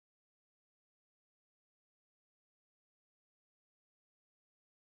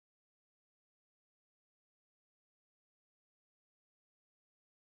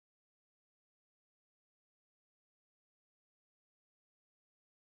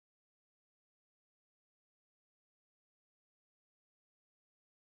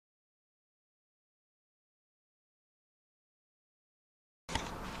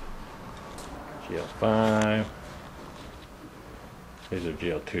GL5. These are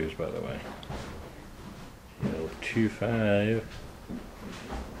GL2s, by the way. GL25.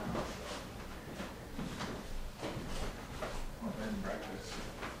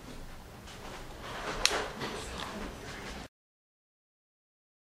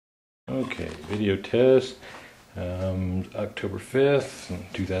 Okay, video test. October 5th,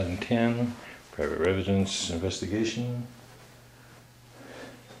 2010. Private residence investigation.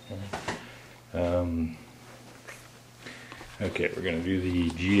 Okay, we're going to do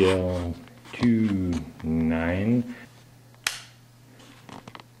the GL29.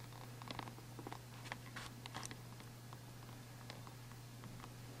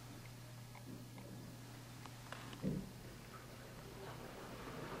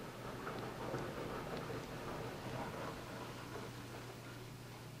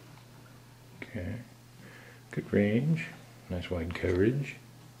 Okay, good range, nice wide coverage,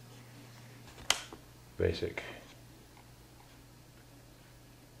 basic.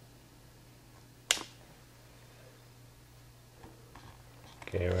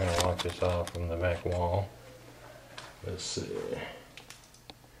 Okay, we're going to lock this off from the back wall. Let's see.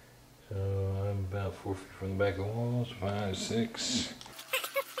 So I'm about 4 feet from the back of the walls, 5, 6.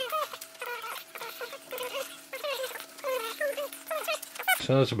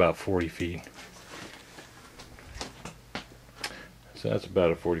 So that's about 40 feet. So that's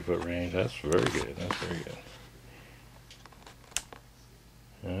about a 40-foot range. That's very good. That's very good.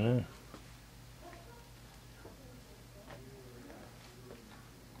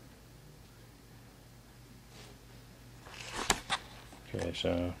 Okay,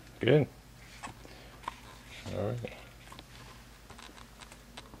 so good. All right.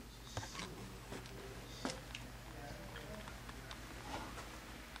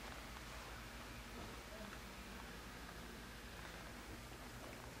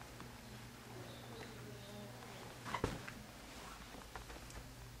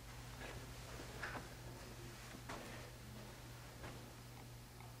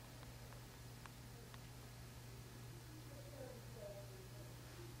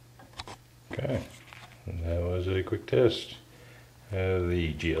 Okay, and that was a quick test of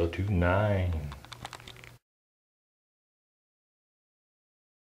the GL29.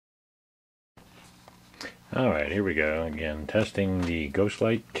 Alright, here we go again, testing the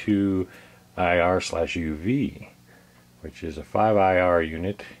Ghostlight 2 IR/UV, which is a 5 IR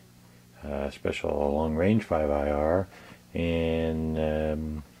unit, special long range 5 IR, and a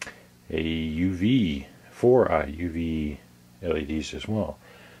UV, 4 UV LEDs as well.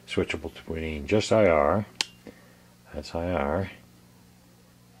 Switchable between just IR, that's IR,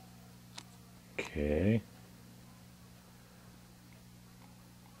 okay,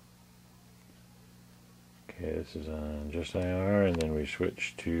 this is on just IR, and then we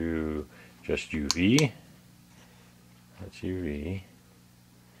switch to just UV, that's UV.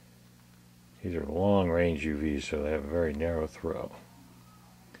 These are long range UVs, so they have a very narrow throw,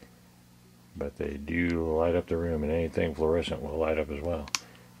 but they do light up the room, and anything fluorescent will light up as well.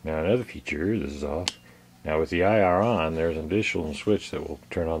 Now another feature, this is off. Now with the IR on, there's an additional switch that will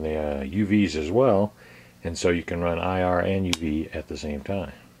turn on the UVs as well, and so you can run IR and UV at the same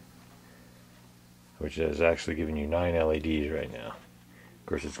time, which is actually giving you 9 LEDs right now. Of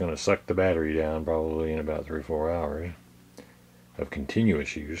course, it's going to suck the battery down probably in about 3 or 4 hours of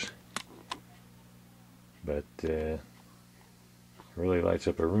continuous use, but really lights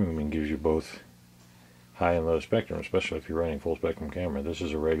up a room and gives you both high and low spectrum, especially if you're running full spectrum camera. This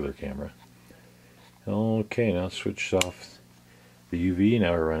is a regular camera. Okay, now switch off the UV.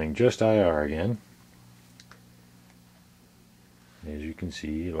 Now we're running just IR again. As you can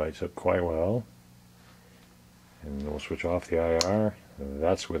see, it lights up quite well. And we'll switch off the IR.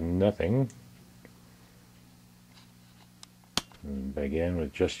 That's with nothing. And again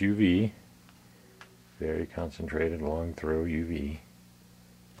with just UV. Very concentrated long throw UV.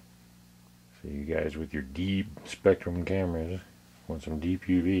 So you guys with your deep spectrum cameras want some deep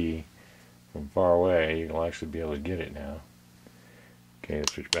UV from far away, you'll actually be able to get it now. Okay,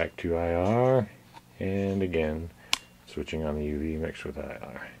 let's switch back to IR, and again switching on the UV mixed with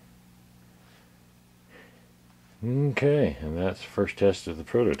IR. Okay, and that's the first test of the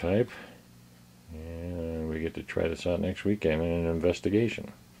prototype, and we get to try this out next weekend in an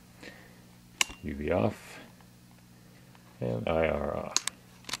investigation. UV off and IR off.